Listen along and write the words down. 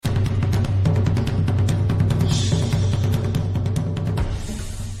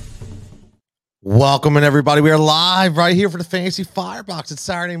Welcome in, everybody. We are live right here for the Fantasy Firebox. It's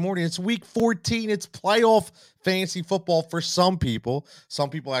Saturday morning. It's week 14. It's playoff fantasy football for some people.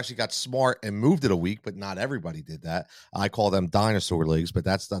 Some people actually got smart and moved it a week, but not everybody did that. I call them dinosaur leagues, but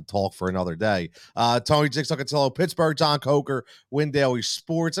that's the talk for another day. Tony Jigsaw Cotillo, Pittsburgh, John Coker, Windale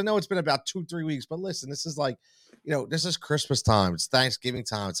Sports. I know it's been about 2-3 weeks, but listen, this is like, this is Christmas time. It's Thanksgiving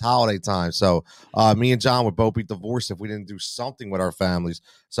time. It's holiday time. So me and John would both be divorced if we didn't do something with our families.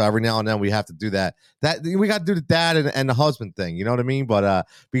 So every now and then we have to do that. We got to do the dad and the husband thing. You know what I mean? But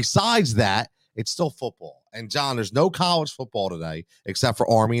besides that, it's still football. And John, there's no college football today except for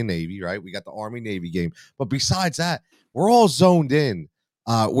Army and Navy, right? We got the Army-Navy game. But besides that, we're all zoned in.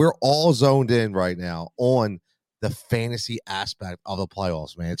 We're all zoned in right now on the fantasy aspect of the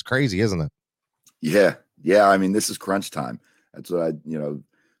playoffs, man. It's crazy, isn't it? Yeah. I mean, this is crunch time. That's what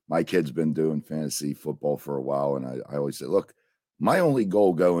my kid's been doing fantasy football for a while. And I always say, look, my only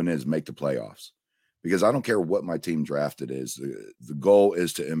goal going is make the playoffs, because I don't care what my team drafted is. The goal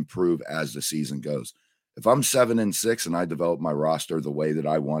is to improve as the season goes. If I'm 7-6 and I develop my roster the way that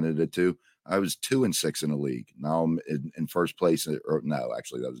I wanted it to, I was 2-6 in the league. Now I'm in first place. Or no,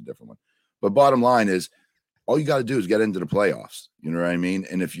 actually, that was a different one. But bottom line is, all you got to do is get into the playoffs. You know what I mean?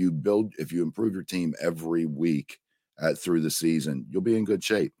 And if you improve your team every week through the season, you'll be in good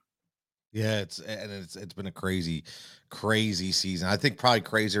shape. Yeah, it's been a crazy season. I think probably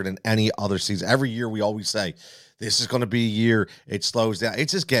crazier than any other season. Every year we always say this is going to be a year it slows down.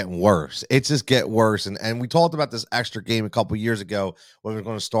 It's just getting worse. And we talked about this extra game a couple of years ago when we were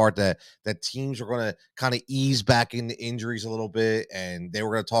going to start that teams were going to kind of ease back into injuries a little bit, and they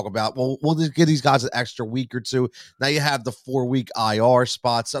were going to talk about, well, we'll just give these guys an extra week or two. Now you have the 4-week IR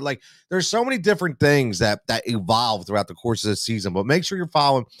spots. So there's so many different things that evolve throughout the course of the season. But make sure you're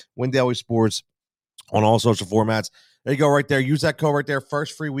following Windale Sports on all social formats. There you go, right there. Use that code right there.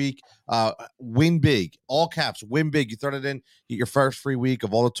 First free week. Win big. All caps. Win big. You throw it in. Get your first free week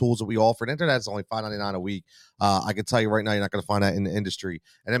of all the tools that we offer. And that's only $5.99 a week. I can tell you right now, you're not going to find that in the industry.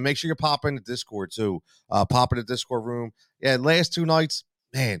 And then make sure you pop in the Discord too. Pop in the Discord room. Yeah, last 2 nights,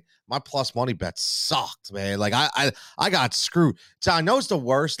 man, my plus money bet sucked, man. I got screwed. So I know it's the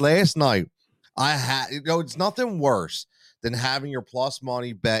worst. Last night, I had, it's nothing worse than having your plus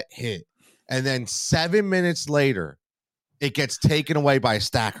money bet hit, and then 7 minutes later, it gets taken away by a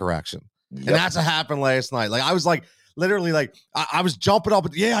stat correction. Yep. And that's what happened last night. I was literally I was jumping up.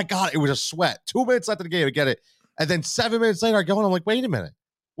 Yeah, I got it. It was a sweat. 2 minutes left in the game to get it. And then 7 minutes later, I go and I'm like, wait a minute.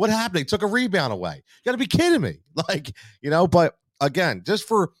 What happened? They took a rebound away. You got to be kidding me. But again, just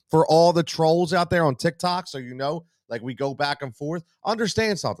for all the trolls out there on TikTok, so we go back and forth,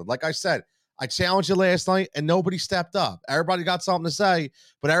 understand something. Like I said, I challenged you last night and nobody stepped up. Everybody got something to say,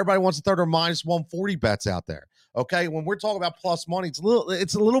 but everybody wants to throw their minus 140 bets out there. Okay, when we're talking about plus money, it's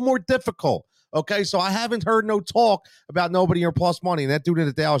a little more difficult. Okay, so I haven't heard no talk about nobody or plus money. And that dude in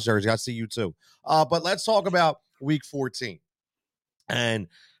the Dallas jersey, I see you too. But let's talk about week 14. And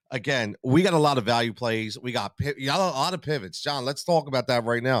again, we got a lot of value plays. We got a lot of pivots. John, let's talk about that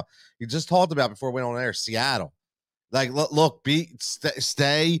right now. You just talked about before we went on air, Seattle. Look,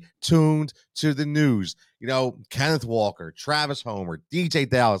 stay tuned to the news. Kenneth Walker, Travis Homer, DJ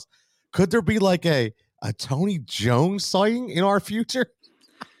Dallas. Could there be a Tony Jones sighting in our future?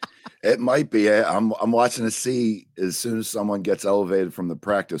 It might be. I'm watching to see as soon as someone gets elevated from the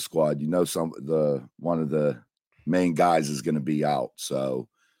practice squad. One of the main guys is going to be out. So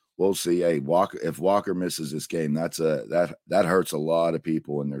we'll see. Hey, if Walker misses this game, that hurts a lot of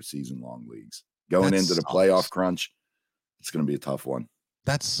people in their season-long leagues. Going into the playoff crunch, it's going to be a tough one.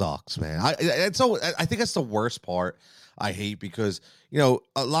 That sucks, man. I think that's the worst part. I hate because a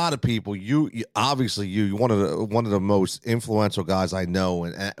lot of people. You obviously you're one of the most influential guys I know,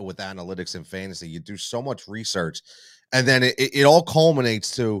 and with analytics and fantasy, you do so much research, and then it all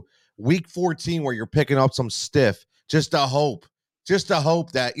culminates to week 14 where you're picking up some stiff just to hope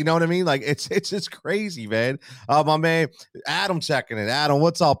that, you know what I mean? It's just crazy, man. My man Adam checking in. Adam,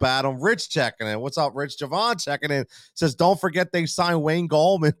 what's up, Adam? Rich checking in. What's up, Rich? Javon checking in. Says, don't forget they signed Wayne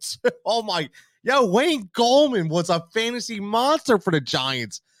Gallman. Oh my, Wayne Gallman was a fantasy monster for the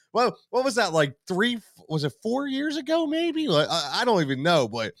Giants. Well, what was that, 4 years ago, maybe? I don't even know,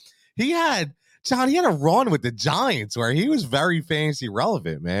 but he had a run with the Giants where he was very fantasy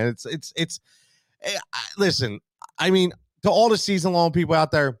relevant, man. Listen, I mean, to all the season-long people out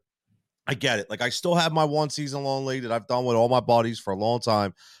there, I get it. Like I still have my one season long league that I've done with all my buddies for a long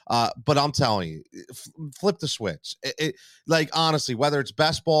time. But I'm telling you, flip the switch. Like honestly, whether it's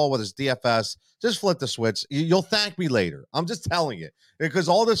best ball, whether it's DFS, just flip the switch. You'll thank me later. I'm just telling you because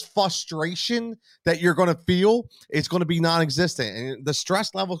all this frustration that you're going to feel is going to be non-existent, and the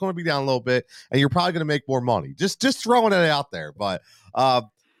stress level is going to be down a little bit, and you're probably going to make more money. Just throwing it out there, but.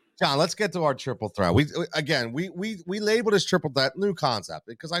 John, let's get to our triple threat. We label this triple threat new concept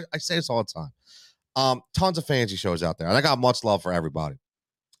because I say this all the time. Tons of fantasy shows out there, and I got much love for everybody.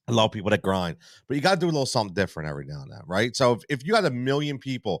 I love people that grind, but you got to do a little something different every now and then, right? So if you got 1 million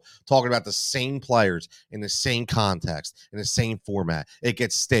people talking about the same players in the same context, in the same format, it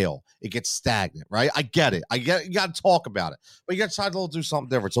gets stale, it gets stagnant, right? I get it. You got to talk about it, but you got to try to do something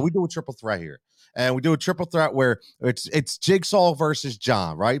different. So we do a triple threat here. And we do a triple threat where it's Jigsaw versus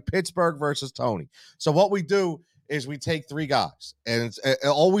John, right? Pittsburgh versus Tony. So what we do is we take 3 guys, and it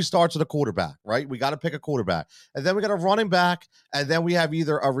always starts with a quarterback, right? We got to pick a quarterback, and then we got a running back, and then we have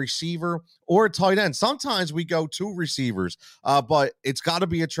either a receiver or a tight end. Sometimes we go 2 receivers, but it's got to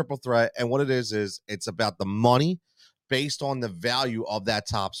be a triple threat. And what it is it's about the money based on the value of that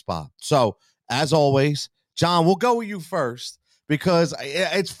top spot. So as always, John, we'll go with you first. Because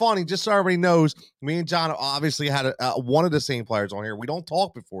it's funny, just so everybody knows, me and John obviously had one of the same players on here. We don't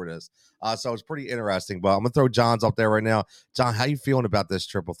talk before this, so it's pretty interesting. But I'm going to throw John's up there right now. John, how you feeling about this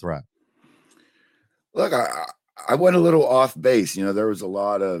triple threat? Look, I went a little off base. You know, there was a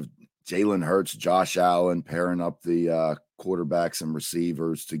lot of Jalen Hurts, Josh Allen pairing up the quarterbacks and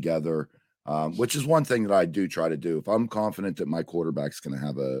receivers together, which is one thing that I do try to do. If I'm confident that my quarterback's going to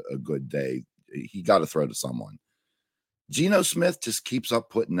have a good day, he got to throw to someone. Geno Smith just keeps up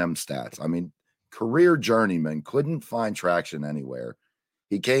putting them stats. I mean, career journeyman, couldn't find traction anywhere.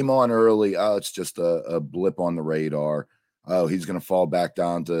 He came on early. Oh, it's just a blip on the radar. Oh, he's going to fall back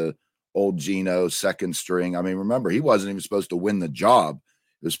down to old Geno, second string. I mean, remember, he wasn't even supposed to win the job.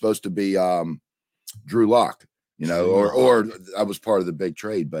 It was supposed to be Drew Lock, you know, or I was part of the big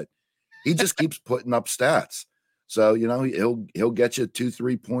trade, but he just keeps putting up stats. So, you know, he'll get you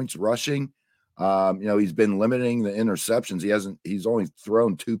 2-3 points rushing. You know, he's been limiting the interceptions. He's only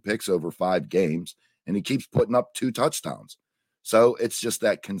thrown 2 picks over 5 games, and he keeps putting up 2 touchdowns. So it's just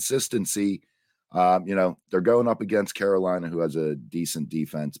that consistency. You know, they're going up against Carolina, who has a decent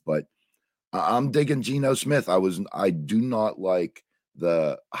defense, but I'm digging Geno Smith. I do not like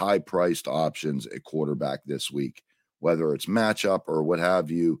the high priced options at quarterback this week, whether it's matchup or what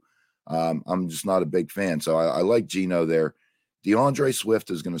have you. I'm just not a big fan. So I like Geno there. DeAndre Swift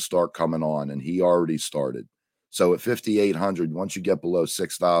is going to start coming on, and he already started. So at 5,800, once you get below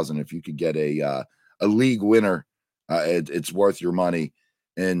 6,000, if you could get a league winner, it's worth your money.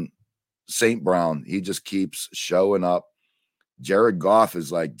 And St. Brown, he just keeps showing up. Jared Goff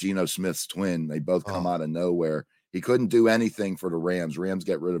is like Geno Smith's twin. They both come out of nowhere. He couldn't do anything for the Rams. Rams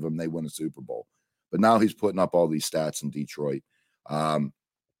get rid of him. They win a Super Bowl. But now he's putting up all these stats in Detroit.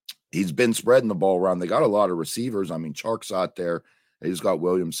 He's been spreading the ball around. They got a lot of receivers. I mean, Chark's out there. They just got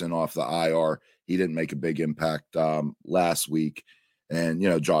Williamson off the IR. He didn't make a big impact last week. And, you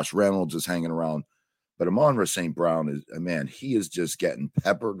know, Josh Reynolds is hanging around. But Amon-Ra St. Brown he is just getting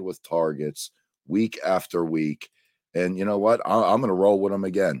peppered with targets week after week. And you know what? I'm going to roll with him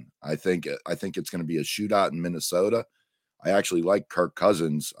again. I think it's going to be a shootout in Minnesota. I actually like Kirk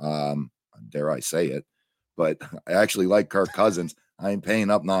Cousins. Dare I say it? But I actually like Kirk Cousins. I ain't paying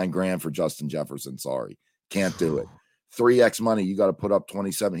up $9,000 for Justin Jefferson. Sorry. Can't do it. 3x money, you got to put up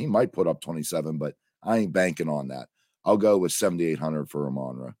 27. He might put up 27, but I ain't banking on that. I'll go with 7,800 for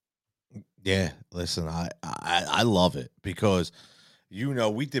Amon-Ra. Yeah, listen, I love it because, you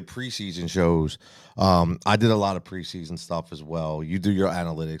know, we did preseason shows. I did a lot of preseason stuff as well. You do your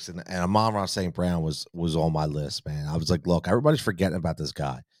analytics, and Amon-Ra St. Brown was on my list, man. I was like, look, everybody's forgetting about this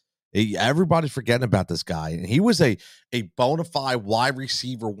guy. Everybody's forgetting about this guy. And he was a bona fide wide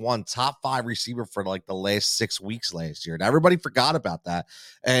receiver, top 5 receiver for like the last 6 weeks last year. And everybody forgot about that.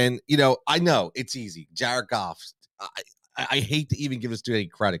 And, you know it's easy. Jared Goff, I hate to even give this dude any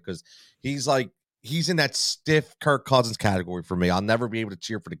credit because he's in that stiff Kirk Cousins category for me. I'll never be able to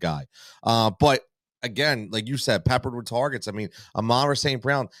cheer for the guy. But again, like you said, peppered with targets. I mean, Amon-Ra St.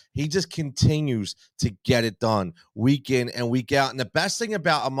 Brown, he just continues to get it done week in and week out. And the best thing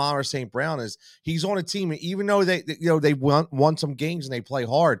about Amon-Ra St. Brown is he's on a team, and even though they won some games and they play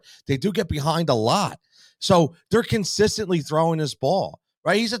hard, they do get behind a lot. So they're consistently throwing this ball,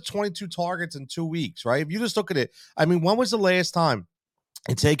 right? He's at 22 targets in 2 weeks, right? If you just look at it, I mean, when was the last time,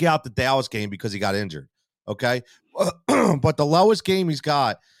 and take out the Dallas game because he got injured, okay? But the lowest game he's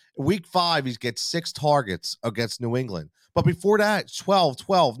got, week 5, he gets 6 targets against New England. But before that, it's 12,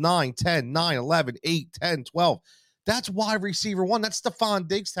 12, 9, 10, 9, 11, 8, 10, 12. That's wide receiver one. That's Stephon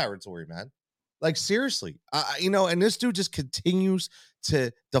Diggs territory, man. Like, seriously. And this dude just continues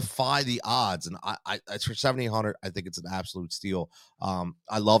to defy the odds. And it's for 7,800. I think it's an absolute steal.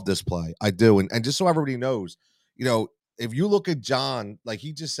 I love this play. I do. And just so everybody knows, if you look at John, like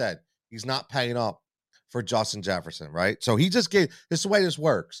he just said, he's not paying up for Justin Jefferson, right? So he just this is the way this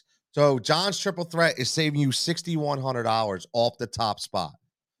works. So John's triple threat is saving you $6,100 off the top spot.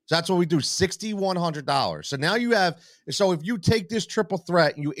 So that's what we do, $6,100. So now so if you take this triple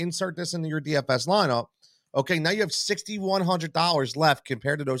threat and you insert this into your DFS lineup, okay, now you have $6,100 left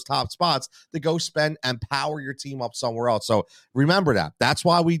compared to those top spots to go spend and power your team up somewhere else. So remember that. That's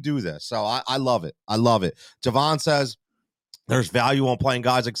why we do this. So I love it. I love it. Javon says, there's value on playing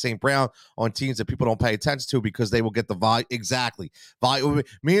guys like St. Brown on teams that people don't pay attention to because they will get the value. Exactly. Value.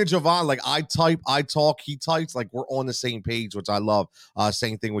 Me and Javon, like I type, I talk, he types, like we're on the same page, which I love.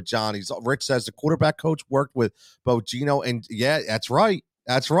 Same thing with John. Rich says the quarterback coach worked with both Gino and that's right.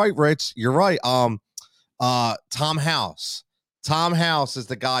 That's right, Rich. You're right. Tom House. Tom House is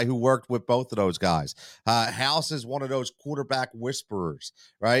the guy who worked with both of those guys. House is one of those quarterback whisperers,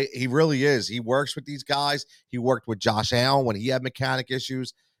 right? He really is. He works with these guys. He worked with Josh Allen when he had mechanic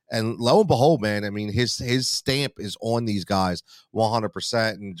issues. And lo and behold, man, I mean, his stamp is on these guys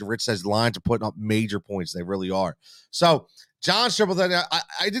 100%. And Rich says Lions are putting up major points. They really are. So John's triple threat,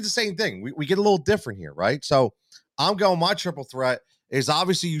 I did the same thing. We get a little different here, right? So I'm going, my triple threat is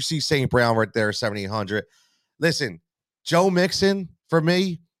obviously you see St. Brown right there, 7,800. Listen, Joe Mixon, for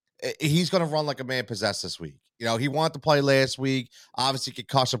me, he's going to run like a man possessed this week. He wanted to play last week. Obviously,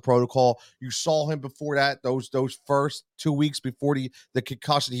 concussion protocol. You saw him before that, those first 2 weeks before the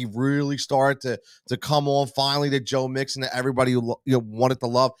concussion. He really started to come on finally to Joe Mixon that everybody wanted to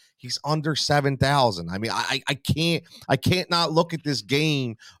love. He's under 7,000. I mean, I can't not look at this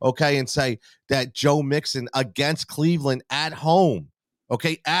game, okay, and say that Joe Mixon against Cleveland at home,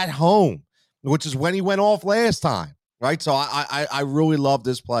 okay, at home, which is when he went off last time. Right, so I really love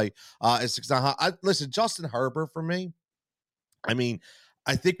this play. Listen, Justin Herbert for me. I mean,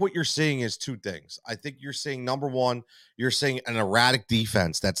 I think what you're seeing is two things. I think you're seeing, number one, you're seeing an erratic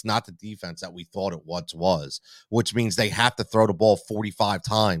defense. That's not the defense that we thought it once was, which means they have to throw the ball 45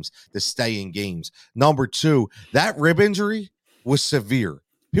 times to stay in games. Number two, that rib injury was severe.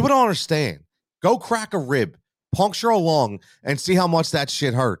 People don't understand. Go crack a rib, puncture a lung, and see how much that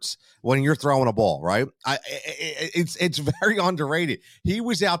shit hurts when you're throwing a ball, right? It's very underrated. He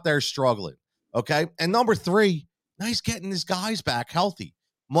was out there struggling, okay? And number three, now he's getting his guys back healthy.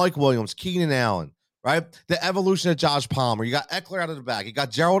 Mike Williams, Keenan Allen, right? The evolution of Josh Palmer. You got Eckler out of the back. You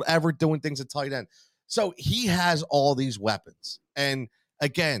got Gerald Everett doing things at tight end. So he has all these weapons. And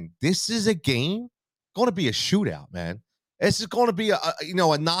again, this is a game going to be a shootout, man. This is going to be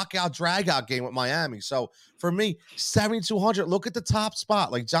a knockout, drag-out game with Miami. So for me, 7,200, look at the top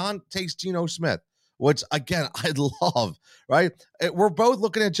spot. Like John takes Geno Smith, which, again, I love, right? We're both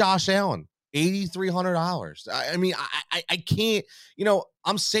looking at Josh Allen, $8,300. I mean, I can't,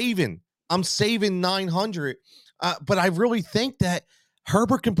 I'm saving 900, but I really think that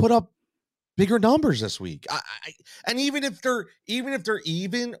Herbert can put up bigger numbers this week. And even if they're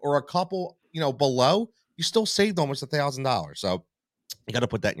even or a couple, below, you still saved almost $1,000. So you got to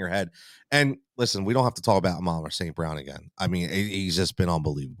put that in your head. And listen, we don't have to talk about Amon St. Brown again. I mean, he's just been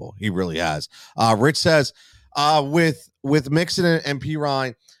unbelievable. He really has. Rich says, with Mixon and P.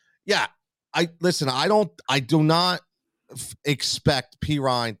 Ryan, yeah, I do not expect P.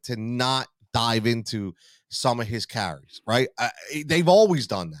 Ryan to not dive into some of his carries, right? They've always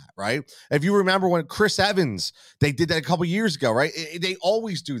done that, right? If you remember when Chris Evans, they did that a couple years ago, right? They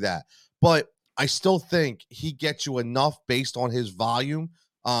always do that. But I still think he gets you enough based on his volume,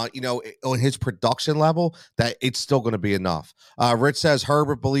 on his production level, that it's still going to be enough. Rich says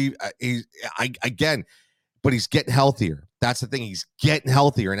Herbert but he's getting healthier. That's the thing. He's getting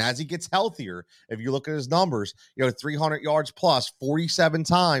healthier. And as he gets healthier, if you look at his numbers, 300 yards plus, 47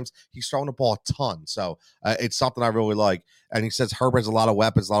 times, he's throwing the ball a ton. So it's something I really like. And he says Herbert has a lot of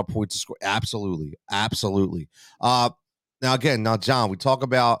weapons, a lot of points to score. Absolutely. Absolutely. Now, John, we talk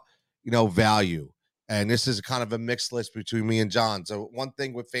about, value. And this is kind of a mixed list between me and John. So one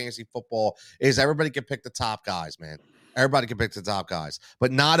thing with fantasy football is everybody can pick the top guys, man. Everybody can pick the top guys,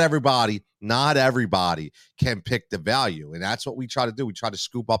 but not everybody Not everybody can pick the value, and that's what we try to do. We try to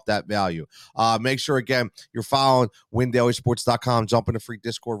scoop up that value. Make sure, again, you're following WinDailySports.com. Jump in the free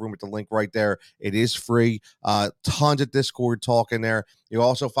Discord room with the link right there. It is free. Tons of Discord talk in there. You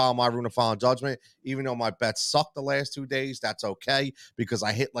also follow my Room to Final Judgment. Even though my bets sucked the last 2 days, that's okay because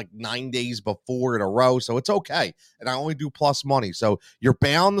I hit like 9 days before in a row, so it's okay. And I only do plus money, so you're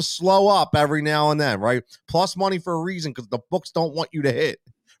bound to slow up every now and then, right? Plus money for a reason because the books don't want you to hit.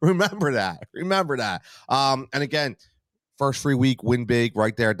 Remember that. And again, first free week, win big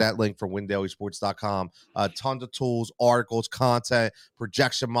right there at that link from WinDailySports.com. Tons of tools, articles, content,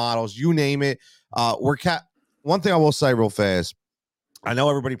 projection models, you name it. One thing I will say real fast, I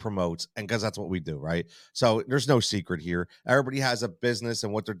know everybody promotes, and because that's what we do, right? So there's no secret here. Everybody has a business,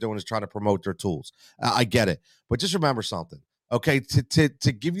 and what they're doing is trying to promote their tools. I get it. But just remember something. Okay,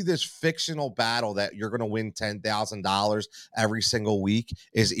 to give you this fictional battle that you're going to win $10,000 every single week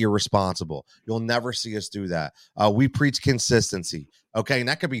is irresponsible. You'll never see us do that. We preach consistency. Okay, and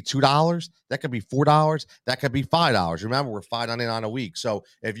that could be $2, that could be $4, that could be $5. Remember, we're $5.99 a week. So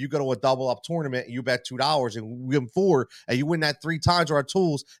if you go to a double up tournament and you bet $2 and we win 4, and you win that 3 times with our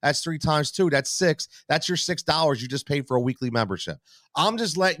tools, that's 3 times 2, that's 6. That's your $6 you just paid for a weekly membership. I'm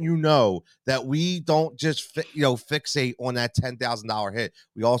just letting you know that we don't just fixate on that $10,000 hit.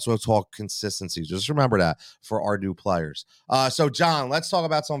 We also talk consistency. Just remember that for our new players. So John, let's talk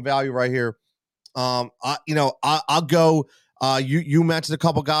about some value right here. I'll go. You mentioned a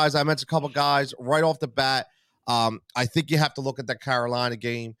couple guys. I mentioned a couple guys right off the bat. I think you have to look at that Carolina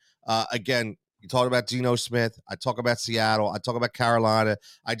game. Again, you talk about Geno Smith. I talk about Seattle. I talk about Carolina.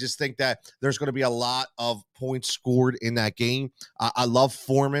 I just think that there's going to be a lot of points scored in that game. I love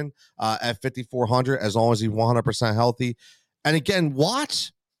Foreman at 5,400 as long as he's 100% healthy. And again,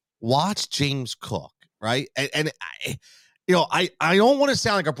 watch James Cook, right? And I don't want to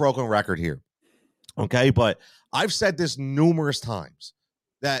sound like a broken record here, okay? But I've said this numerous times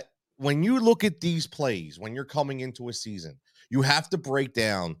that when you look at these plays, when you're coming into a season, you have to break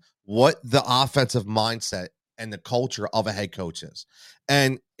down what the offensive mindset and the culture of a head coach is.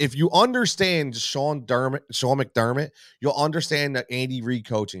 And if you understand Sean McDermott, you'll understand the Andy Reid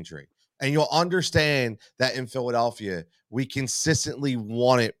coaching tree. And you'll understand that in Philadelphia, we consistently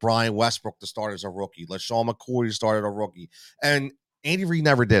wanted Brian Westbrook to start as a rookie, LaShawn McCoy to start as a rookie. And Andy Reid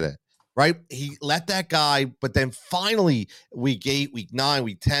never did it. Right? He let that guy, but then finally, week 8, week 9,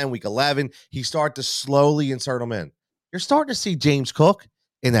 week 10, week 11, he started to slowly insert them in. You're starting to see James Cook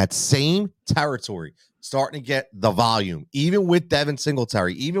in that same territory, starting to get the volume, even with Devin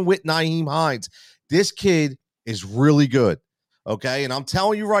Singletary, even with Nyheim Hines. This kid is really good. Okay. And I'm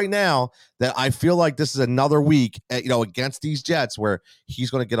telling you right now that I feel like this is another week, against these Jets where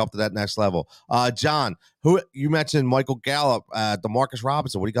he's going to get up to that next level. John, who you mentioned Michael Gallup, DeMarcus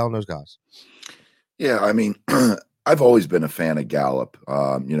Robinson. What do you got on those guys? Yeah. I mean, I've always been a fan of Gallup.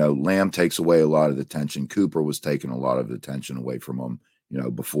 Lamb takes away a lot of the attention. Cooper was taking a lot of the attention away from him,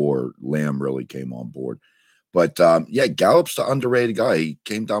 before Lamb really came on board. But Gallup's the underrated guy. He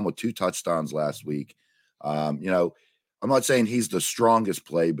came down with 2 touchdowns last week. I'm not saying he's the strongest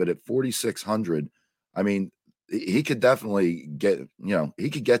play, but at 4,600, I mean, he could definitely get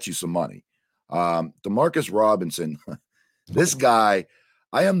you some money. DeMarcus Robinson, this guy,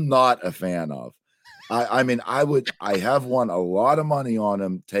 I am not a fan of. I have won a lot of money on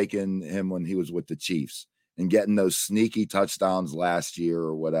him, taking him when he was with the Chiefs and getting those sneaky touchdowns last year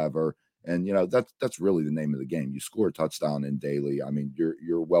or whatever. And, that's really the name of the game. You score a touchdown in daily. I mean,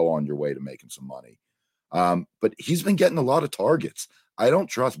 you're well on your way to making some money. But he's been getting a lot of targets. I don't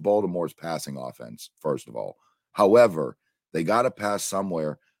trust Baltimore's passing offense, first of all. However, they got to pass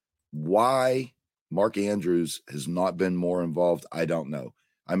somewhere. Why Mark Andrews has not been more involved, I don't know.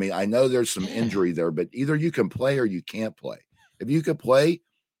 I mean, I know there's some injury there, but either you can play or you can't play. If you could play,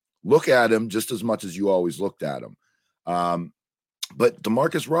 look at him just as much as you always looked at him. But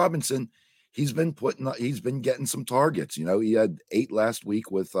DeMarcus Robinson, he's been getting some targets. He had 8 last week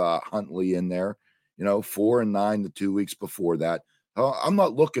with Huntley in there. 4 and 9 the 2 weeks before that. I'm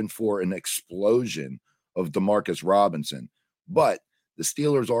not looking for an explosion of DeMarcus Robinson, but the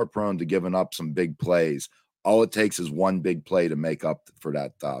Steelers are prone to giving up some big plays. All it takes is one big play to make up for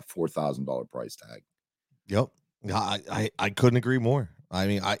that $4,000 price tag. Yep. I couldn't agree more. I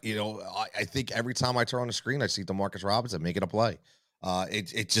mean, I think every time I turn on the screen, I see DeMarcus Robinson making a play.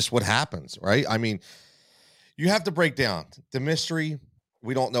 It's just what happens, right? I mean, you have to break down the mystery.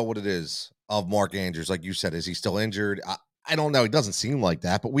 We don't know what it is of Mark Andrews. Like you said, is he still injured? I don't know. It doesn't seem like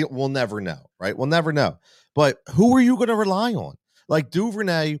that, but we'll never know, right? We'll never know. But who are you going to rely on? Like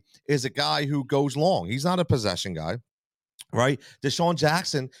Duvernay is a guy who goes long. He's not a possession guy. right? Deshaun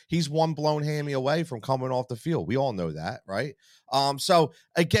Jackson, he's one blown hammy away from coming off the field. We all know that, right? So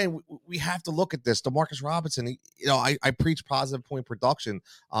again, we have to look at this. Demarcus Robinson, I preach positive point production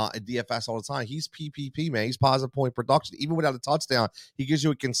at DFS all the time. He's PPP, man. He's positive point production. Even without a touchdown, he gives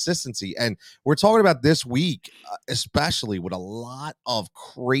you a consistency. And we're talking about this week, especially with a lot of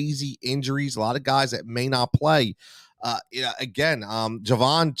crazy injuries, a lot of guys that may not play. Again,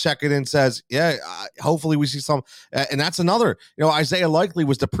 Javon checking in says, hopefully we see some, and that's another, Isaiah Likely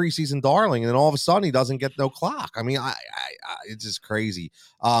was the preseason darling, and then all of a sudden he doesn't get no clock. I mean, it's just crazy.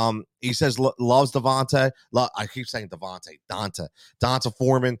 He says loves Devontae. I keep saying Donta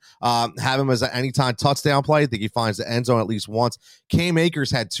Foreman. Have him as an anytime touchdown play. I think he finds the end zone at least once. Cam Akers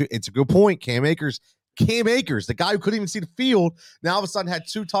had two. It's a good point. Cam Akers, the guy who couldn't even see the field, now all of a sudden had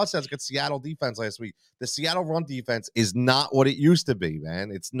 2 touchdowns against Seattle defense last week. The Seattle run defense is not what it used to be,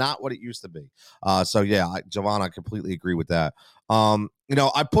 man. It's not what it used to be. Javon, I completely agree with that.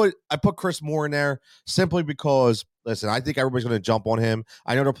 I put Chris Moore in there simply because, listen, I think everybody's going to jump on him.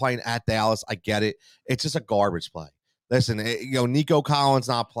 I know they're playing at Dallas. I get it. It's just a garbage play. Listen, Nico Collins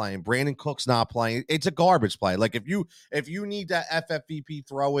not playing, Brandon Cook's not playing. It's a garbage play. Like if you need that FFVP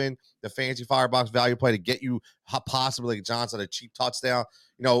throw in the fancy Firebox value play to get you possibly like Johnson a cheap touchdown.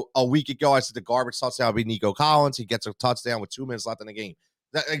 A week ago I said the garbage touchdown would be Nico Collins. He gets a touchdown with 2 minutes left in the game.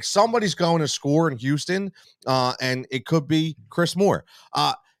 Like somebody's going to score in Houston, and it could be Chris Moore.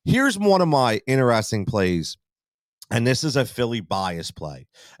 Here's one of my interesting plays. And this is a Philly bias play.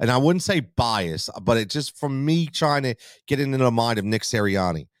 And I wouldn't say bias, but it's just from me trying to get into the mind of Nick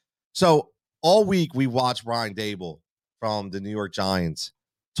Sirianni. So all week we watched Brian Dable from the New York Giants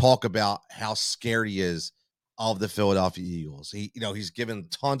talk about how scared he is of the Philadelphia Eagles. He's given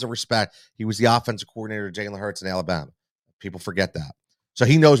tons of respect. He was the offensive coordinator of Jalen Hurts in Alabama. People forget that. So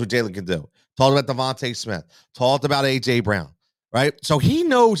he knows what Jalen can do. Talked about Devontae Smith. Talked about A.J. Brown. Right, so he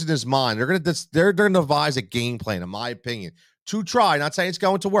knows in his mind they're gonna devise a game plan, in my opinion, to try. Not saying it's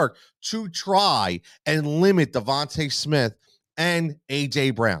going to work, to try and limit Devontae Smith and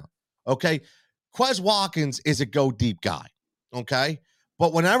AJ Brown. Okay, Quez Watkins is a go deep guy. Okay,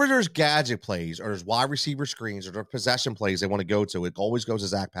 but whenever there's gadget plays or there's wide receiver screens or there's possession plays they want to go to, it always goes to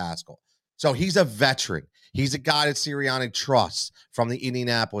Zach Pascal. So he's a veteran. He's a guy that Sirianni trusts from the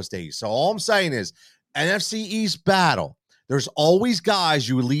Indianapolis days. So all I'm saying is NFC East battle. There's always guys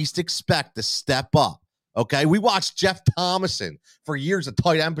you least expect to step up. Okay, we watched Jeff Thomason for years, a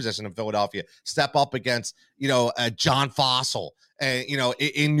tight end position in Philadelphia, step up against John Fossil and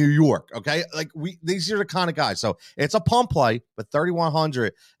in New York. Okay, these are the kind of guys. So it's a pump play, but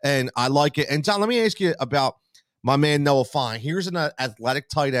 3,100, and I like it. And John, let me ask you about my man Noah Fine. Here's an athletic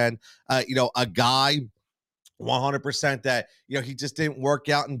tight end, a guy 100% that he just didn't work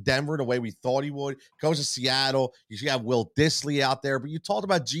out in Denver the way we thought he would. Goes to Seattle. You should have Will Dissly out there, but you talked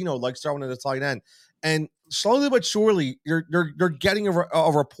about Geno throwing in the tight end, and slowly but surely you're getting a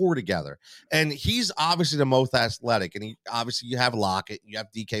rapport together. And he's obviously the most athletic, and you have Lockett, you have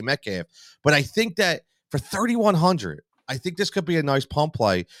DK Metcalf, but I think that for 3,100, I think this could be a nice pump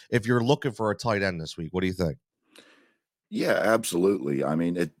play if you're looking for a tight end this week. What do you think? Yeah, absolutely. I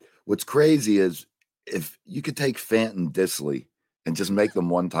mean, what's crazy is if you could take Fant and Dissly and just make them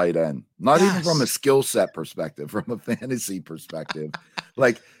one tight end, not even from a skill set perspective, from a fantasy perspective,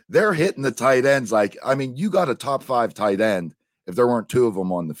 like they're hitting the tight ends. Like, I mean, you got a top 5 tight end if there weren't 2 of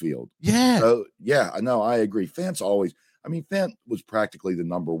them on the field. Yeah. So yeah, I agree. Fant was practically the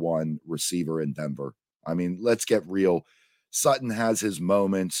number 1 receiver in Denver. I mean, let's get real. Sutton has his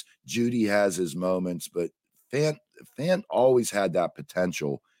moments. Judy has his moments, but Fant always had that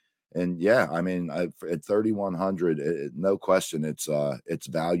potential. And yeah, I mean, at 3,100, no question, it's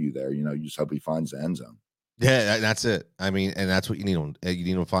value there. You just hope he finds the end zone. Yeah, that's it. I mean, and that's what you need him. You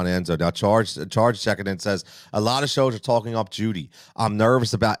need him to find the end zone. Now, Charge checking in says a lot of shows are talking up Judy. I'm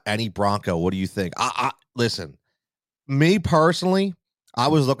nervous about any Bronco. What do you think? I listen. Me personally, I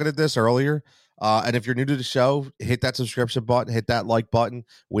was looking at this earlier. And if you're new to the show, hit that subscription button, hit that like button,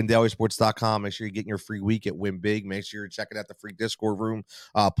 windailysports.com. Make sure you're getting your free week at Win Big. Make sure you're checking out the free Discord room,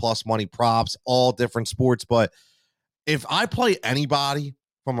 plus money props, all different sports. But if I play anybody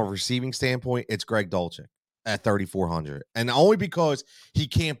from a receiving standpoint, it's Greg Dulcich at 3,400. And only because he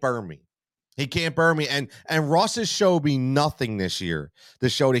can't burn me. He can't burn me. And Russ has showed me nothing this year to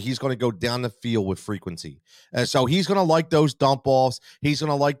show that he's going to go down the field with frequency. And so he's going to like those dump offs. He's going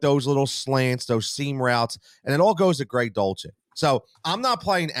to like those little slants, those seam routes. And it all goes to Greg Dulcich. So I'm not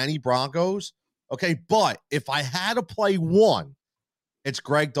playing any Broncos. Okay. But if I had to play one, it's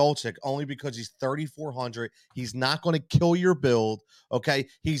Greg Dulcich, only because he's 3,400. He's not going to kill your build. Okay.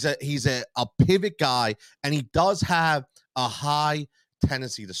 He's a pivot guy, and he does have a high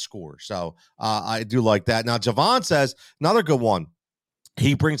tendency to score. So I do like that. Now, Javon says another good one.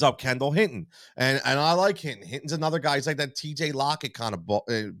 He brings up Kendall Hinton, and I like Hinton. Hinton's another guy. He's like that TJ Lockett kind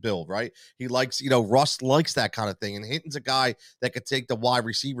of build, right? He likes, Russ likes that kind of thing, and Hinton's a guy that could take the wide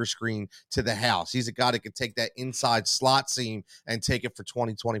receiver screen to the house. He's a guy that could take that inside slot seam and take it for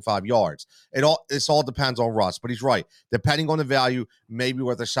 20, 25 yards. This all depends on Russ, but he's right. Depending on the value, maybe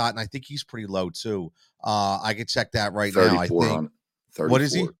worth a shot, and I think he's pretty low too. I could check that right now. I think. What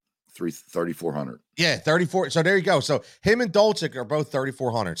is he? 3,400. Yeah, 34. So there you go. So him and Dolchik are both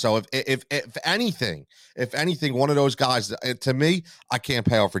 3,400. So if anything, one of those guys, to me, I can't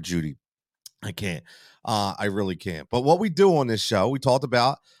pay off for Judy. I can't. I really can't. But what we do on this show, we talked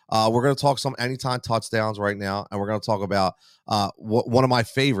about, we're going to talk some anytime touchdowns right now, and we're going to talk about one of my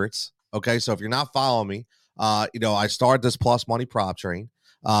favorites. Okay, so if you're not following me, I started this plus money prop train,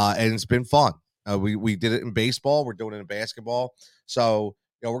 and it's been fun. We did it in baseball. We're doing it in basketball. So,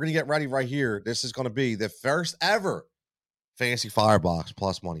 we're going to get ready right here. This is going to be the first ever Fantasy Firebox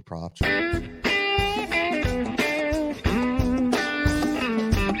plus money prop train.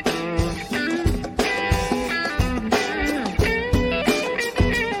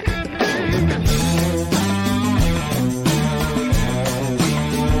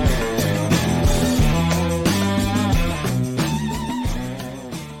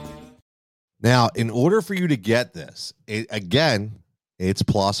 Now, in order for you to get this, it's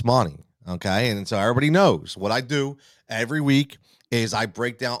plus money, okay? And so everybody knows what I do every week is I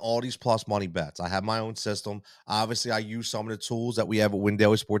break down all these plus money bets. I have my own system. Obviously, I use some of the tools that we have at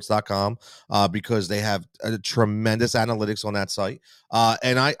windailysports.com because they have a tremendous analytics on that site.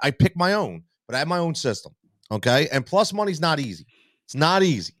 And I pick my own, but I have my own system, okay? And plus money's not easy. It's not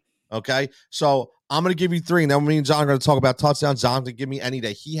easy, okay? So I'm going to give you three, and then me and John are going to talk about touchdowns. John's going to give me any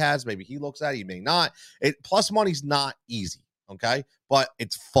that he has. Maybe he looks at it, he may not. Plus money's not easy, okay? But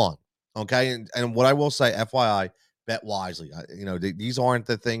it's fun, okay? And what I will say, FYI, bet wisely. These aren't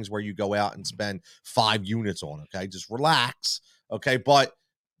the things where you go out and spend 5 units on, okay? Just relax, okay? But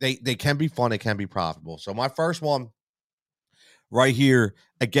they can be fun. They can be profitable. So my first one right here,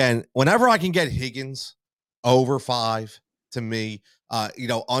 again, whenever I can get Higgins over 5, to me,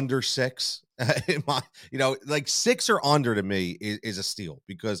 under 6, like 6 or under to me is a steal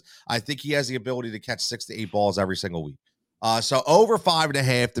because I think he has the ability to catch 6 to 8 balls every single week. So over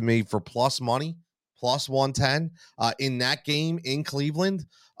 5.5 to me for plus money, plus 110 in that game in Cleveland,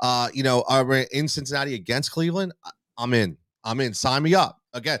 in Cincinnati against Cleveland. I'm in. Sign me up.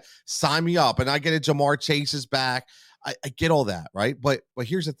 Again, sign me up. And I get it. Jamar Chase is back. I get all that, right? But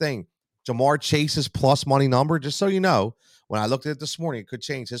here's the thing. Jamar Chase's plus money number, just so you know, when I looked at it this morning, it could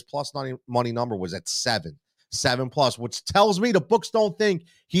change. His plus money number was at 7 plus, which tells me the books don't think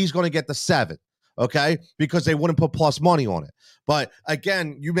he's going to get the 7. Okay, because they wouldn't put plus money on it. But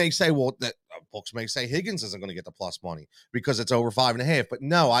again, you may say, well, that books may say Higgins isn't going to get the plus money because it's over 5.5. But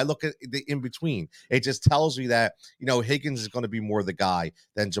no, I look at the in between. It just tells me that Higgins is going to be more the guy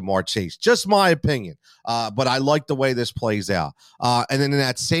than Jamar Chase. Just my opinion. But I like the way this plays out. And then in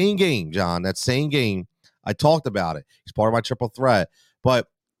that same game, John, I talked about it. He's part of my triple threat. But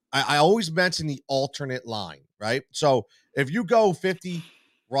I always mention the alternate line, right? So if you go 50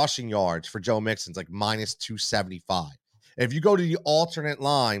 rushing yards for Joe Mixon's like minus 275. If you go to the alternate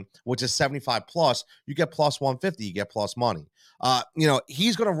line, which is 75 plus, you get plus 150, you get plus money.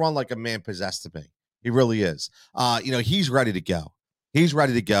 He's going to run like a man possessed to me. He really is. He's ready to go.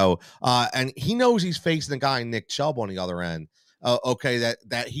 And he knows he's facing a guy, Nick Chubb, on the other end.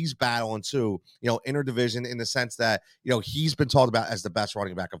 That he's battling too, interdivision in the sense that, he's been talked about as the best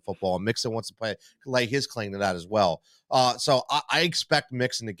running back in football. And Mixon wants to lay his claim to that as well. So I expect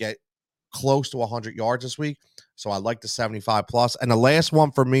Mixon to get close to 100 yards this week. So I like the 75 plus. And the last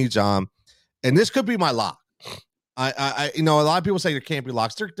one for me, John, and this could be my lock. A lot of people say there can't be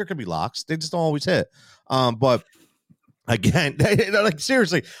locks. There could be locks. They just don't always hit. But again, like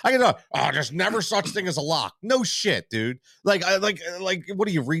seriously, I can there's never such thing as a lock. No shit, dude. Like what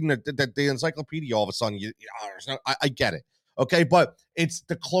are you reading the encyclopedia all of a sudden? I get it. Okay, but it's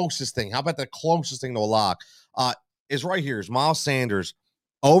the closest thing. How about the closest thing to a lock? Is right here. Is Miles Sanders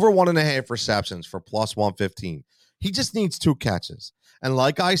over 1.5 receptions for plus 115. He just needs 2 catches. And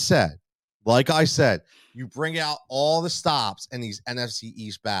like I said, you bring out all the stops in these NFC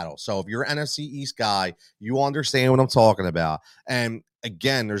East battles. So if you're an NFC East guy, you understand what I'm talking about. And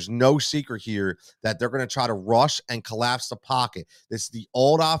again, there's no secret here that they're going to try to rush and collapse the pocket. This is the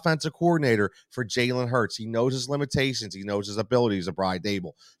old offensive coordinator for Jalen Hurts. He knows his limitations. He knows his abilities of Brian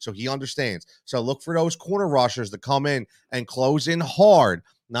Dable. So he understands. So look for those corner rushers to come in and close in hard.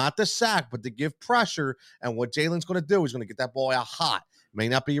 not the sack, but to give pressure. And what Jalen's going to do is going to get that ball out hot. May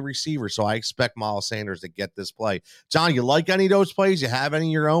not be a receiver, so I expect Miles Sanders to get this play. John, you like any of those plays? You have any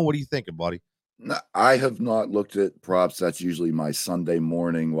of your own? What are you thinking, buddy? No, I have not looked at props. That's usually my Sunday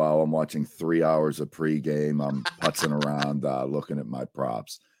morning while I'm watching 3 hours of pregame. I'm putzing around, looking at my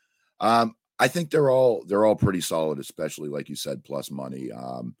props. I think they're all pretty solid, especially like you said, plus money.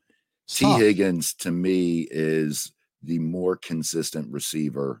 T. Higgins to me is the more consistent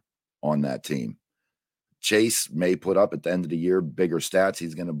receiver on that team. Chase may put up at the end of the year bigger stats.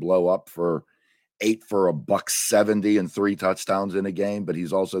 He's going to blow up for 8 for a $170 and 3 touchdowns in a game, but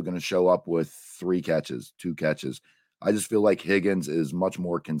he's also going to show up with 2 catches. I just feel like Higgins is much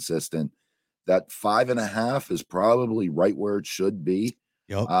more consistent. That 5.5 is probably right where it should be.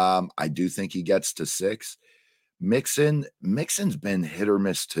 Yep. I do think he gets to 6. Mixon's been hit or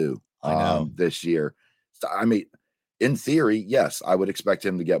miss too. I know. This year. So, I mean, in theory, yes, I would expect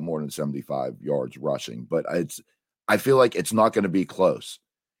him to get more than 75 yards rushing, but I feel like it's not going to be close.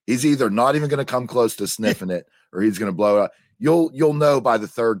 He's either not even going to come close to sniffing it, or he's going to blow it up. You'll know by the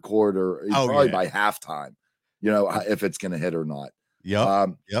third quarter, probably by halftime, if it's going to hit or not.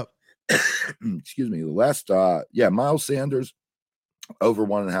 Yep. Excuse me. The last, Miles Sanders over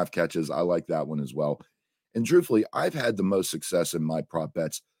 1.5 catches. I like that one as well. And truthfully, I've had the most success in my prop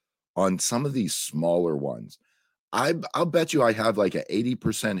bets on some of these smaller ones. I'll bet you I have like an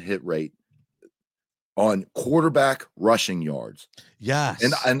 80% hit rate on quarterback rushing yards. Yes.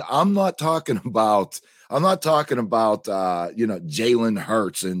 And I'm not talking about Jalen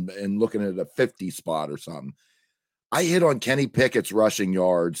Hurts and looking at a 50 spot or something. I hit on Kenny Pickett's rushing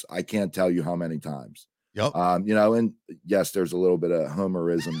yards. I can't tell you how many times. Yep. And yes, there's a little bit of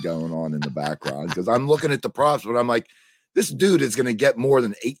homerism going on in the background because I'm looking at the props, but I'm like, this dude is going to get more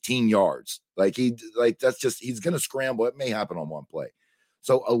than 18 yards. He's going to scramble. It may happen on one play.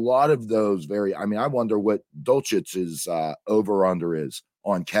 So a lot of those I wonder what Dolcich's over under is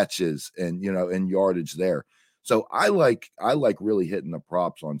on catches and yardage there. So I like really hitting the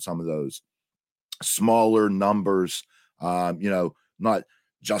props on some of those smaller numbers, not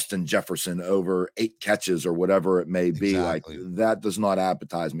Justin Jefferson over 8 catches or whatever it may be. Exactly. Like that does not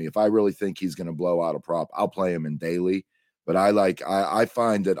appetize me. If I really think he's going to blow out a prop, I'll play him in daily. But I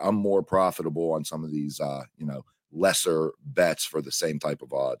find that I'm more profitable on some of these, lesser bets for the same type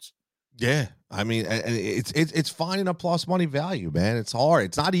of odds. Yeah. I mean, and it's finding a plus money value, man. It's hard.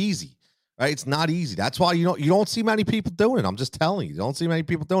 It's not easy, right? It's not easy. That's why you don't see many people doing it. I'm just telling you, don't see many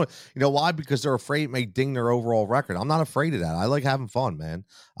people doing it. You know why? Because they're afraid it may ding their overall record. I'm not afraid of that. I like having fun, man.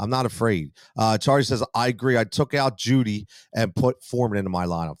 I'm not afraid. Charlie says, I agree. I took out Judy and put Foreman into my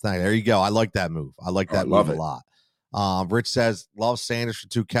lineup. There you go. I like that move. I like that move a lot. Rich says, love Sanders for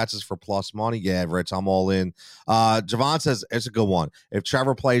 2 catches for plus money. Yeah, Rich, I'm all in. Javon says, it's a good one. If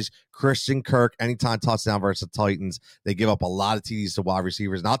Trevor plays Christian Kirk anytime touchdown versus the Titans, they give up a lot of TDs to wide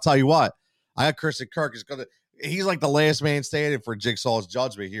receivers. And I'll tell you what, I got Christian Kirk he's like the last man standing for Jigsaw's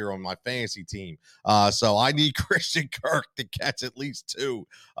judgment here on my fantasy team. So I need Christian Kirk to catch at least 2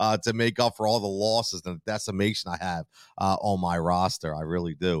 to make up for all the losses and the decimation I have on my roster. I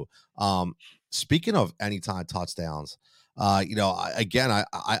really do. Speaking of anytime touchdowns, I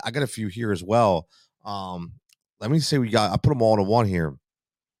got a few here as well. Let me see. I put them all into one here.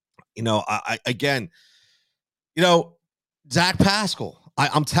 Zach Pascal.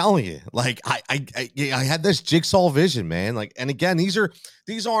 I'm telling you, I had this jigsaw vision, man. And again, these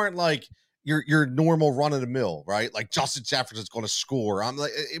aren't like your normal run of the mill, right? Like Justin Jefferson's going to score. I'm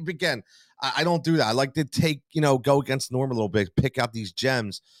like, again, I don't do that. I like to go against norm a little bit, pick out these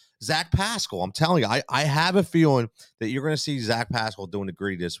gems. Zach Pascal, I'm telling you, I have a feeling that you're going to see Zach Pascal doing the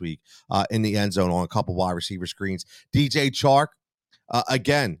gritty this week in the end zone on a couple wide receiver screens. DJ Chark,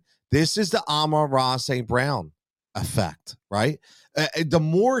 again, this is the Amon-Ra St. Brown effect, right? The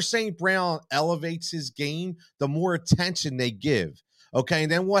more St. Brown elevates his game, the more attention they give. Okay,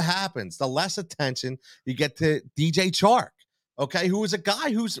 and then what happens? The less attention you get to DJ Chark, okay, who is a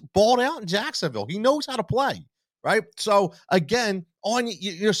guy who's balled out in Jacksonville. He knows how to play, right? So, again,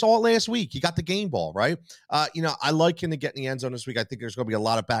 you saw it last week. He got the game ball, right? I like him to get in the end zone this week. I think there's going to be a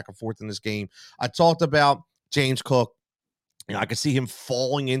lot of back and forth in this game. I talked about James Cook. I could see him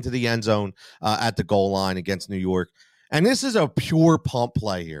falling into the end zone at the goal line against New York. And this is a pure pump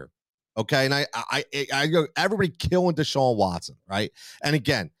play here. Okay. And I go, everybody killing Deshaun Watson, right? And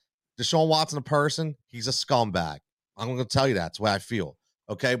again, Deshaun Watson, a person, he's a scumbag. I'm going to tell you that's the way I feel.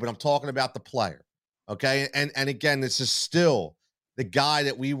 Okay. But I'm talking about the player. Okay. And again, this is still the guy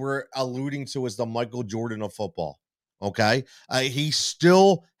that we were alluding to as the Michael Jordan of football. Okay. He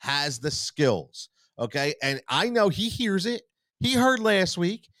still has the skills. Okay. And I know he hears it. He heard last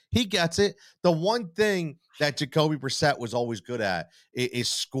week. He gets it. The one thing that Jacoby Brissett was always good at is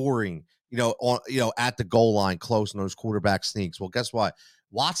scoring, at the goal line, close in those quarterback sneaks. Well, guess what?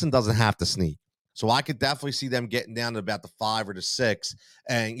 Watson doesn't have to sneak. So I could definitely see them getting down to about the 5 or the 6.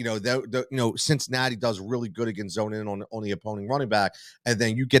 And, Cincinnati does really good against zoning in on the opposing running back. And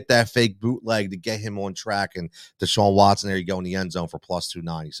then you get that fake bootleg to get him on track. And Deshaun Watson, there you go in the end zone for plus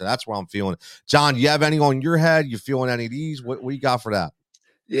 290. So that's where I'm feeling. John, you have any on your head? You feeling any of these? What you got for that?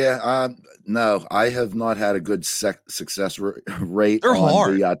 Yeah, no, I have not had a good success rate They're on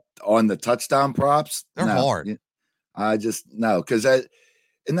hard. On the touchdown props. They're hard. I just no, because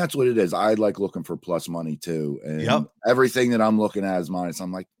and that's what it is. I like looking for plus money too, and everything that I'm looking at is minus.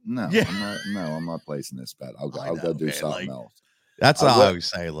 I'm like, no, I'm not placing this bet. I'll go do something else. That's what I always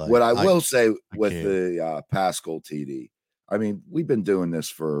say. What I will say with the Pascal TD, I mean, we've been doing this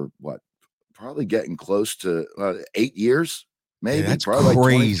for probably getting close to 8 years. Maybe that's probably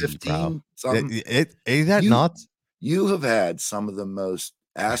crazy, like 2015. Something. Ain't that nuts? You have had some of the most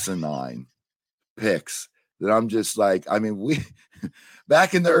asinine picks that I'm just like, I mean, we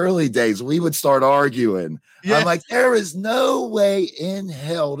back in the early days, we would start arguing. Yeah. I'm like, there is no way in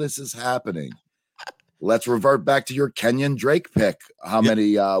hell this is happening. Let's revert back to your Kenyon Drake pick. How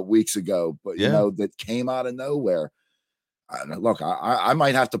many weeks ago? But that came out of nowhere. Look, I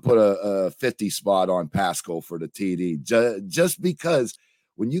might have to put a 50 spot on Pascal for the TD just because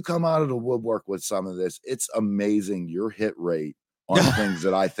when you come out of the woodwork with some of this, it's amazing your hit rate on things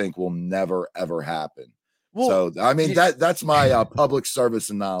that I think will never, ever happen. Well, so, I mean, that's my public service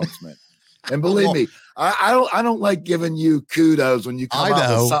announcement. And believe me, I don't like giving you kudos when you come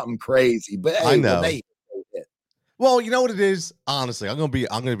out with something crazy, but hey, I know. Well, you know what it is? Honestly, I'm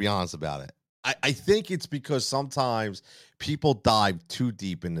gonna be honest about it. I think it's because sometimes people dive too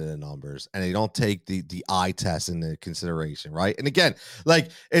deep into the numbers and they don't take the eye test into consideration, right? And again,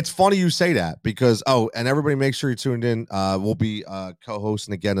 like, it's funny you say that because, and everybody make sure you're tuned in. We'll be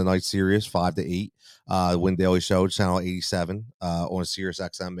co-hosting again tonight, Sirius 5 to 8, Win Daily Show, channel 87 on Sirius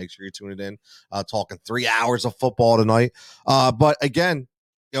XM. Make sure you're tuning in. Talking 3 hours of football tonight. But again,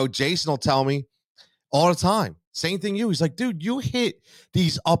 Jason will tell me all the time. Same thing he's like, dude, you hit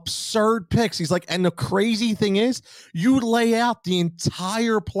these absurd picks. He's like, and the crazy thing is you lay out the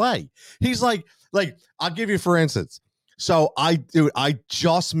entire play. He's like, I'll give you for instance. So I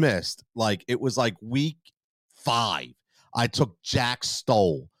just missed, it was week 5. I took Jack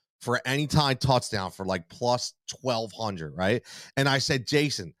Stoll for anytime touchdown for plus 1,200, right? And I said,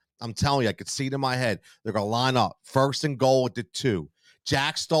 Jason, I'm telling you, I could see it in my head. They're going to line up 1st and goal at the 2.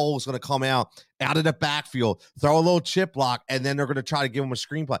 Jack Stoll is going to come out of the backfield, throw a little chip block, and then they're going to try to give him a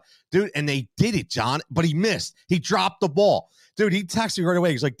screenplay. Dude, and they did it, John, but he missed. He dropped the ball. Dude, he texted me right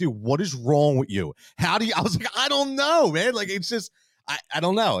away. He's like, dude, what is wrong with you? I was like, I don't know, man. It's just, I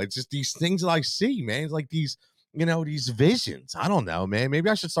don't know. It's just these things that I see, man. It's like these, these visions. I don't know, man.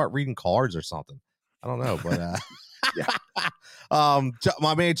 Maybe I should start reading cards or something. I don't know, but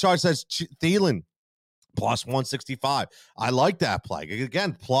my man Charles says Thielen plus 165. I like that play.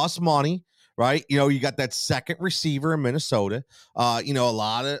 Again, plus money, right? You got that second receiver in Minnesota. A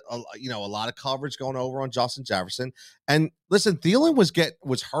lot of coverage going over on Justin Jefferson. And listen, Thielen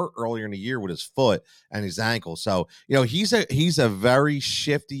was hurt earlier in the year with his foot and his ankle. So, he's a very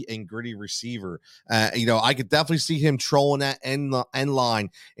shifty and gritty receiver. I could definitely see him trolling that end line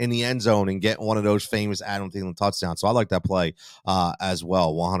in the end zone and getting one of those famous Adam Thielen touchdowns. So I like that play as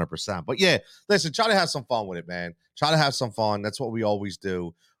well, 100%. But yeah, listen, try to have some fun with it, man. Try to have some fun. That's what we always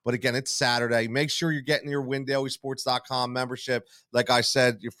do. But again, it's Saturday. Make sure you're getting your WinDailySports.com membership. Like I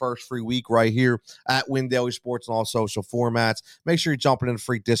said, your first free week right here at Win Daily Sports on all social formats. Make sure you're jumping in the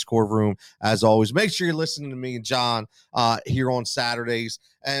free Discord room, as always. Make sure you're listening to me and John here on Saturdays.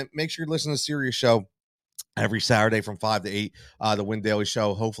 And make sure you're listening to Sirius Show every Saturday from 5 to 8, the Win Daily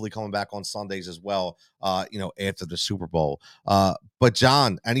Show, hopefully coming back on Sundays as well, after the Super Bowl. But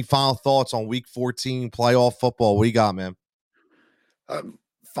John, any final thoughts on week 14 playoff football? What you got, man?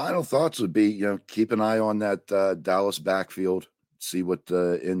 Final thoughts would be, keep an eye on that Dallas backfield, see what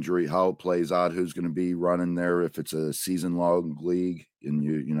the injury, how it plays out, who's going to be running there. If it's a season-long league and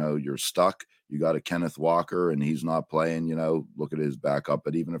you're stuck, you got a Kenneth Walker and he's not playing, look at his backup.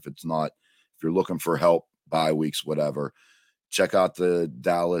 But even if it's not, if you're looking for help, bye weeks, whatever, check out the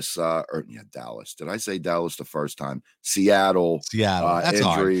Dallas. Dallas. Did I say Dallas the first time? Seattle. That's injury.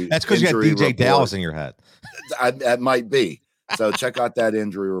 Hard. That's because you got DJ report. Dallas in your head. That might be. So check out that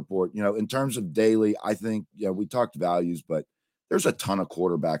injury report. In terms of daily, I think, we talked values, but there's a ton of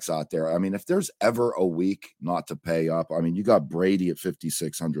quarterbacks out there. I mean, if there's ever a week not to pay up, I mean, you got Brady at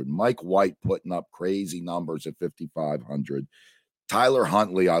 5,600, Mike White putting up crazy numbers at 5,500. Tyler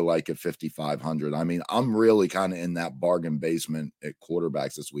Huntley, I like at 5,500. I mean, I'm really kind of in that bargain basement at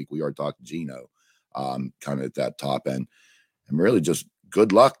quarterbacks this week. We are talking Geno, kind of at that top end, and really just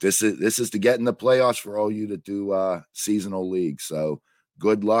good luck. This is to get in the playoffs for all you that do seasonal leagues. So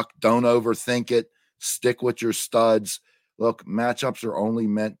good luck. Don't overthink it. Stick with your studs. Look, matchups are only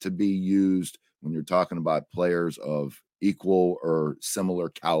meant to be used when you're talking about players of equal or similar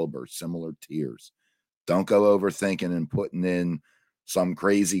caliber, similar tiers. Don't go overthinking and putting in some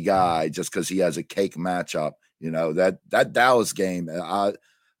crazy guy just because he has a cake matchup. You know, that Dallas game, I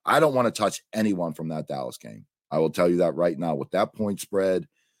don't want to touch anyone from that Dallas game. I will tell you that right now. With that point spread,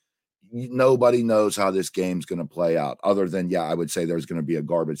 nobody knows how this game's going to play out other than, yeah, I would say there's going to be a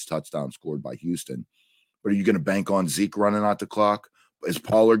garbage touchdown scored by Houston. But are you going to bank on Zeke running out the clock? Is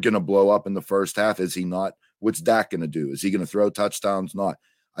Pollard going to blow up in the first half? Is he not? What's Dak going to do? Is he going to throw touchdowns? Not.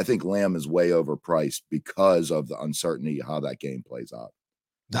 I think Lamb is way overpriced because of the uncertainty how that game plays out.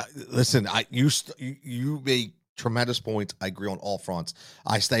 Now, listen, you make tremendous points. I agree on all fronts.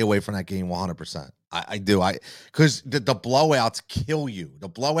 I stay away from that game 100%. I do. Because the blowouts kill you. The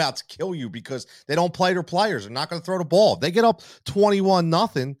blowouts kill you because they don't play their players. They're not going to throw the ball. If they get up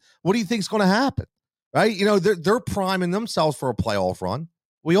 21-0, what do you think is going to happen? Right? You know, they're priming themselves for a playoff run.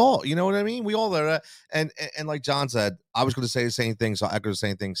 We all, you know what I mean? We all are. And like John said, I was going to say the same thing, so I echo the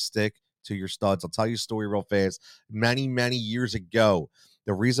same thing. Stick to your studs. I'll tell you a story real fast. Many, many years ago,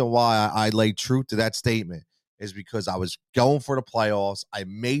 the reason why I laid truth to that statement is because I was going for the playoffs. I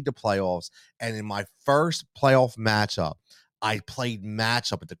made the playoffs. And in my first playoff matchup, I played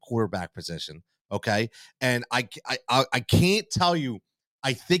matchup at the quarterback position. Okay. And I can't tell you,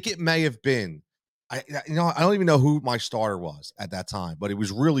 I think it may have been, I don't even know who my starter was at that time, but it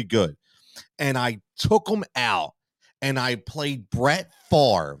was really good. And I took him out and I played Brett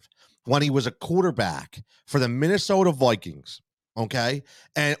Favre when he was a quarterback for the Minnesota Vikings. Okay.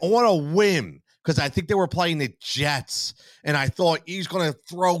 And on a whim, because I think they were playing the Jets, and I thought he's going to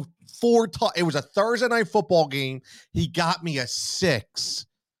throw it was a Thursday night football game. He got me a 6.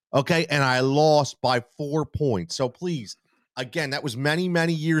 Okay. And I lost by 4 points. So please, again, that was many,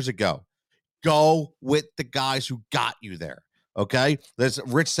 many years ago. Go with the guys who got you there. Okay.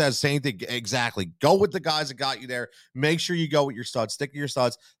 Rich says same thing. Exactly. Go with the guys that got you there. Make sure you go with your studs. Stick to your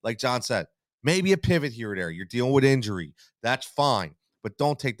studs. Like John said, maybe a pivot here or there. You're dealing with injury. That's fine. But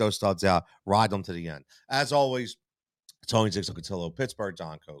don't take those studs out. Ride them to the end. As always, Tony Zixel Cotillo, Pittsburgh,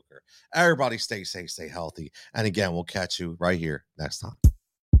 John Coker. Everybody stay safe, stay healthy. And again, we'll catch you right here next time.